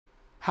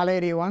Hello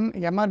everyone,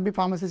 MRB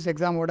Pharmacist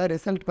exam oda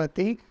result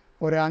பத்தி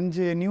ஒரு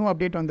 5 new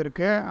update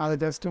வந்திருக்கு. அதை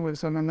ஜஸ்ட்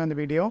உங்களுக்கு சொன்னேன் இந்த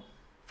வீடியோ.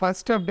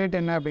 ஃபர்ஸ்ட் அப்டேட்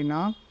என்ன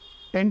அப்படின்னா,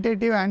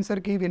 tentative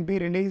answer key will be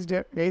released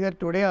either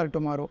today or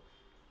tomorrow.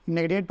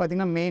 இன்றைக்கி டேட்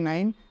பார்த்திங்கன்னா May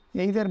 9,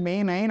 either May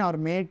 9 R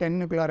May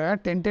 10க்குள்ளார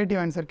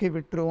tentative answer key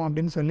விட்டுருவோம்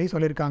அப்படின்னு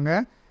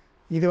சொல்லியிருக்காங்க.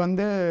 இது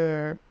வந்து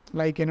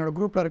லைக் என்னோடய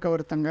குரூப்பில் இருக்க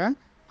ஒருத்தங்க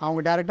அவங்க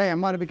டேரெக்டாக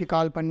MRBக்கு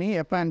கால் பண்ணி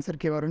எப்போ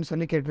ஆன்சர் கீ வரும்னு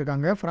சொல்லி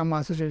கேட்டிருக்காங்க ஃப்ரம்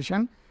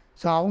அசோசியேஷன்.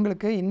 ஸோ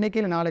அவங்களுக்கு இன்றைக்கி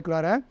இல்லை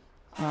நாளைக்குள்ளார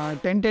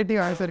டென்டேட்டிவ்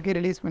ஆன்சர் கீ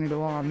ரிலீஸ்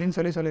பண்ணிவிடுவோம் அப்படின்னு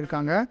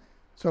சொல்லியிருக்காங்க.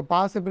 ஸோ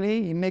பாசிபிளி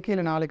இன்றைக்கி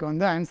இல்லை நாளைக்கு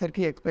வந்து ஆன்சர்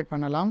கீ எக்ஸ்பெக்ட்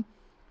பண்ணலாம்.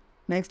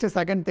 Next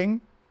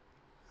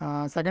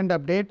second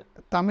update,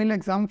 Tamil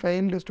exam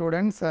failed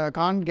students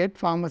can't get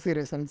pharmacy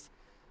results.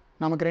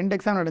 நமக்கு 2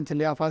 எக்ஸாம் நடந்துச்சு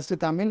இல்லையா, ஃபஸ்ட்டு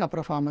தமிழ்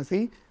அப்புறம் ஃபார்மசி.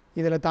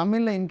 இதில்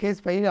தமிழில்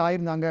இன்கேஸ் ஃபெயில்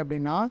ஆகியிருந்தாங்க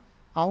அப்படின்னா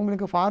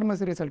அவங்களுக்கு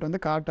ஃபார்மசி ரிசல்ட்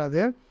வந்து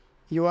காட்டாது,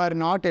 யூ ஆர்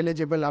நாட்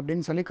எலிஜிபிள்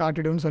அப்படின்னு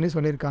காட்டிடுன்னு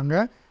சொல்லியிருக்காங்க.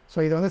 ஸோ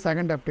இது வந்து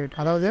செகண்ட் அப்டேட்.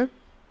 அதாவது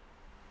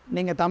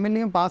நீங்கள்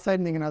தமிழ்லையும் பாஸ்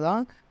ஆகிருந்தீங்கன்னா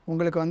தான்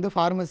உங்களுக்கு வந்து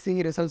ஃபார்மசி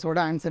ரிசல்ட்ஸோட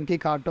ஆன்சர் கீ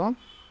காட்டும்.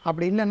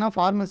 அப்படி இல்லைன்னா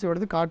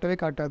ஃபார்மசியோடது காட்டவே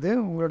காட்டாது,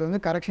 உங்களோட வந்து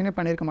கரெக்ஷனே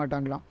பண்ணியிருக்க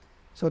மாட்டாங்களாம்.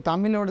 ஸோ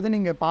தமிழோடது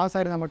நீங்கள் பாஸ்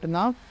ஆகிருந்தால்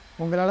மட்டும்தான்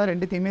உங்களால்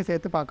ரெண்டுத்தையுமே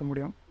சேர்த்து பார்க்க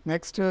முடியும்.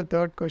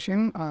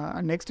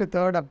 Next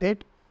third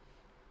update,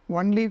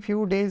 only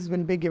few days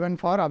will be given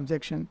for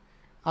objection.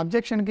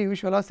 அப்ஜெக்ஷனுக்கு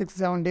யூஸ்வலாக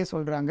 6-7 டேஸ்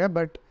சொல்கிறாங்க.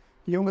 பட்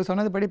இவங்க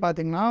சொன்னதுபடி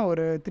பார்த்திங்கன்னா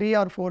ஒரு 3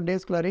 or 4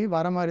 டேஸ்க்குள்ளாரி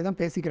வர மாதிரி தான்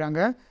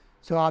பேசிக்கிறாங்க.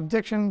 ஸோ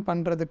அப்ஜெக்ஷன்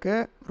பண்ணுறதுக்கு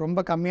ரொம்ப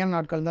கம்மியான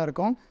நாட்கள் தான்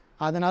இருக்கும்.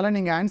 அதனால்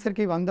நீங்கள் ஆன்சர்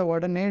கீ வந்த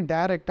உடனே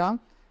டேரெக்டாக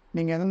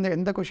நீங்கள்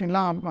எந்த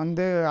கொஷின்லாம்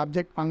வந்து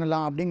அப்ஜெக்ட்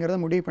பண்ணலாம் அப்படிங்கிறத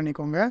முடிவு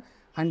பண்ணிக்கோங்க.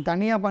 அண்ட்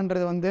தனியாக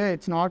பண்ணுறது வந்து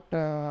இட்ஸ் நாட்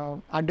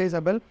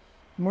அட்வைசபிள்.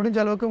 முடிஞ்ச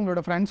அளவுக்கு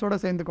உங்களோட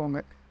ஃப்ரெண்ட்ஸோடு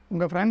சேர்ந்துக்கோங்க.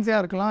 உங்கள் ஃப்ரெண்ட்ஸ்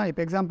யாருக்கெல்லாம்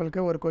இப்போ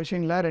எக்ஸாம்பிளுக்கு ஒரு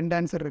கொஷினில் 2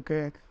 ஆன்சர்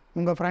இருக்குது,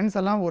 உங்கள்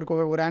ஃப்ரெண்ட்ஸ் எல்லாம்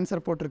ஒரு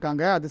ஆன்சர்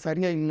போட்டிருக்காங்க, அது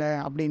சரியாக இல்லை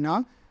அப்படின்னா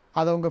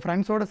அதை உங்கள்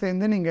ஃப்ரெண்ட்ஸோடு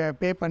சேர்ந்து நீங்கள்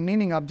பே பண்ணி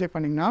நீங்கள் அப்ஜெக்ட்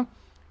பண்ணிங்கன்னா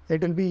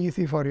it will be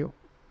easy for you.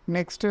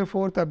 Next,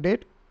 fourth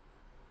update,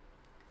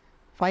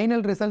 final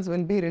results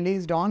will be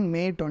released on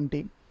May 20.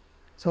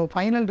 So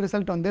final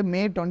result வந்து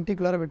May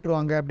 20க்குள்ளார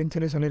விட்டுருவாங்க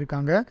அப்படின்னு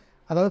சொல்லியிருக்காங்க.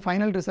 அதாவது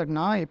ஃபைனல்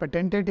ரிசல்ட்னா இப்போ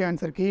டென்டேட்டிவ்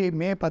ஆன்சருக்கு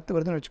May 10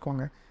 வருதுன்னு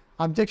வச்சுக்கோங்க,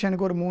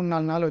 அப்ஜெக்ஷனுக்கு ஒரு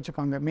 3-4 நாள்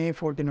வச்சுக்கோங்க, May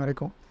 14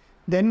 வரைக்கும்.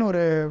 தென்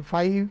ஒரு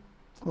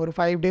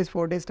 5 days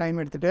 4 days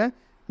டைம் எடுத்துகிட்டு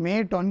May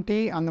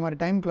 20 அந்த மாதிரி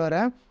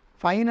டைம்குள்ளார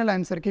ஃபைனல்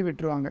ஆன்சருக்கு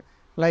விட்டுருவாங்க.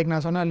 லைக்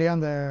நான் சொன்னேன் இல்லையா,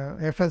 அந்த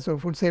FSO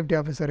ஃபுட் சேஃப்டி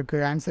ஆஃபீஸருக்கு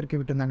ஆன்சருக்கு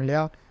விட்டுருந்தாங்க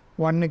இல்லையா,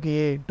 1க்கு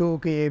A,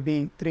 2க்கு AB,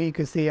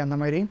 3க்கு C, அந்த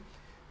மாதிரி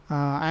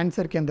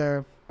ஆன்சருக்கு அந்த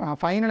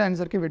ஃபைனல்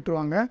ஆன்சருக்கு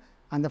விட்டுருவாங்க.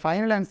 அந்த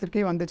ஃபைனல்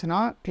ஆன்சருக்கு வந்துச்சுன்னா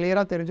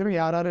கிளியராக தெரிஞ்சிடும்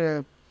யார்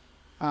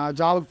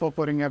ஜாபுக்கு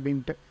போகிறீங்க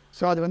அப்படின்ட்டு.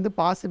 ஸோ அது வந்து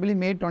பாசிபிளி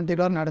May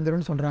 20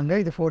 நடந்துரும்னு சொல்கிறாங்க.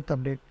 இது 4th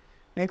update.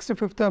 Next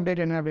 5th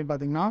update என்ன அப்படின்னு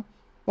பார்த்தீங்கன்னா,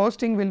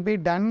 posting will be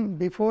done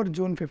before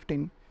June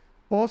 15.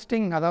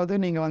 Posting அதாவது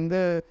நீங்கள்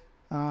வந்து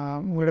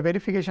உங்களோட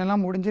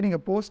வெரிஃபிகேஷன்லாம் முடிஞ்சு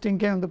நீங்கள்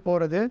போஸ்டிங்கே வந்து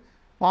போகிறது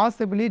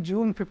பாசிபிளி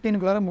June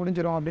 15க்குள்ளார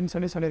முடிஞ்சிடும் அப்படின்னு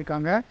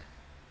சொல்லியிருக்காங்க.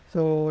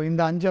 ஸோ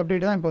இந்த 5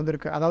 அப்டேட் தான் இப்போ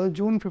வந்திருக்கு. அதாவது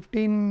June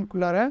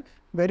 15க்குள்ளார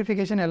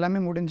வெரிஃபிகேஷன் எல்லாமே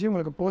முடிஞ்சு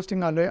உங்களுக்கு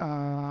போஸ்டிங்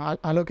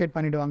அலோகேட்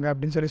பண்ணிவிடுவாங்க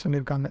அப்படின்னு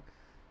சொல்லியிருக்காங்க.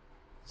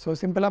 ஸோ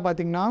சிம்பிளாக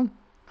பார்த்திங்கன்னா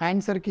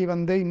ஆன்சர் கீ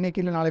வந்து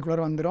இன்றைக்கி இல்லை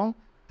நாளைக்குள்ளார வந்துடும்.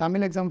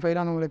 Tamil exam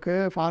fail ஆனவங்களுக்கு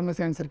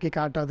pharmacy answer key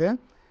காட்டாது.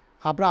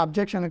 அப்புறம்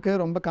அப்ஜெக்ஷனுக்கு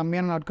ரொம்ப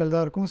கம்மியான நாட்கள்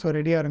தான் இருக்கும். ஸோ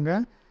ரெடியாக இருங்க.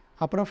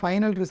 அப்புறம்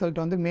ஃபைனல்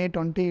ரிசல்ட் வந்து May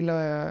 20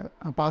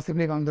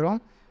 பாசிபிளி வந்துடும்.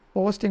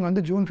 போஸ்டிங்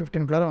வந்து June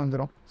 15க்குள்ளார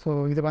வந்துடும். ஸோ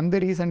இது வந்து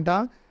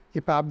ரீசெண்டாக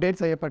இப்போ அப்டேட்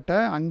செய்யப்பட்ட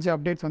 5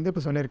 அப்டேட்ஸ் வந்து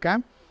இப்போ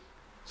சொல்லியிருக்கேன்.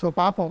 ஸோ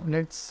பார்ப்போம்,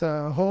 லெட்ஸ்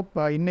ஹோப்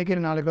இன்றைக்கி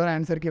நாளைக்கு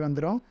ஆன்சர் கீ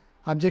வந்துடும்.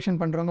 அப்ஜெக்ஷன்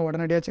பண்ணுறவங்க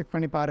உடனடியாக செக்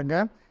பண்ணி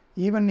பாருங்கள்.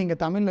 ஈவன் நீங்கள்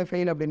தமிழில்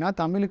ஃபெயில் அப்படின்னா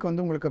தமிழுக்கு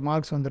வந்து உங்களுக்கு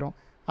மார்க்ஸ் வந்துடும்,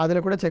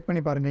 அதில் கூட செக்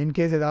பண்ணி பாருங்கள்,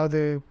 இன்கேஸ் ஏதாவது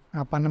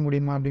பண்ண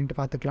முடியுமா அப்படின்ட்டு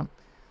பார்த்துக்கலாம்.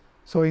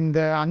 ஸோ இந்த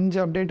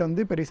 5 அப்டேட்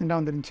வந்து இப்போ ரீசெண்டாக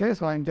வந்துருந்துச்சு.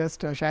 So I'm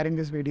just sharing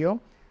this video.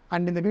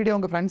 And இந்த வீடியோ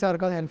உங்கள் ஃப்ரெண்ட்ஸாக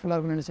இருக்காது ஹெல்ப்ஃபுல்லாக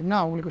இருக்கும்னு நினச்சிங்கன்னா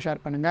அவங்களுக்கு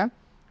ஷேர் பண்ணுங்கள்.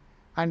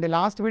 அண்ட்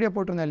லாஸ்ட் வீடியோ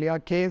போட்டிருந்தேன் இல்லையா,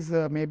 கேஸ்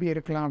மேபி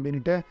இருக்கலாம்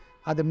அப்படின்ட்டு,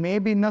 அது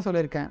மேபின்னு தான்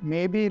சொல்லியிருக்கேன்.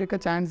 மேபி இருக்க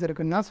சான்ஸ்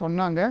இருக்குன்னு தான்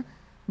சொன்னாங்க,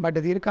 பட்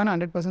இது இருக்கான்னு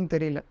 100%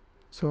 தெரியல.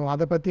 ஸோ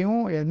அதை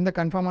பற்றியும் எந்த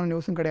கன்ஃபார்மான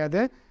நியூஸும்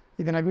கிடையாது.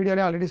 இதை நான்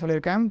வீடியோலேயே ஆல்ரெடி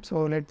சொல்லியிருக்கேன். So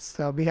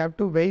we have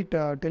to wait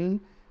till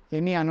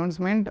any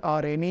announcement or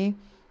any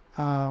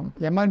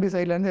MRB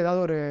சைட்லேருந்து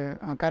ஏதாவது ஒரு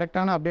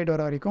கரெக்டான அப்டேட்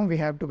வர வரைக்கும் we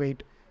have to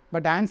wait.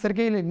 But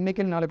ஆன்சருக்கே இல்லை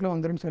இன்றைக்கி நாளைக்குள்ளே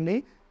வந்துடும் சொல்லி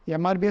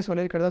MRBயே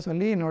சொல்லியிருக்கிறதா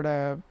சொல்லி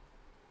என்னோடய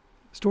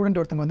ஸ்டூடெண்ட்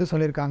ஒருத்தங்க வந்து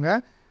சொல்லியிருக்காங்க.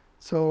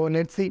 So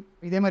let's see.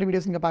 இதே மாதிரி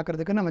வீடியோஸ் இங்கே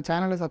பார்க்குறதுக்கு நம்ம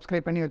சேனலை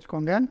சப்ஸ்கிரைப் பண்ணி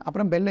வச்சுக்கோங்க.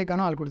 அப்புறம் பெல்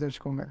ஐக்கானும் ஆள் கொடுத்து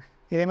வச்சுக்கோங்க.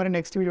 இதே மாதிரி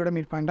நெக்ஸ்ட் வீடியோட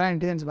மீட்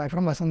பண்ணுறேன். Bye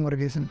from Vasanth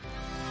Murugesan.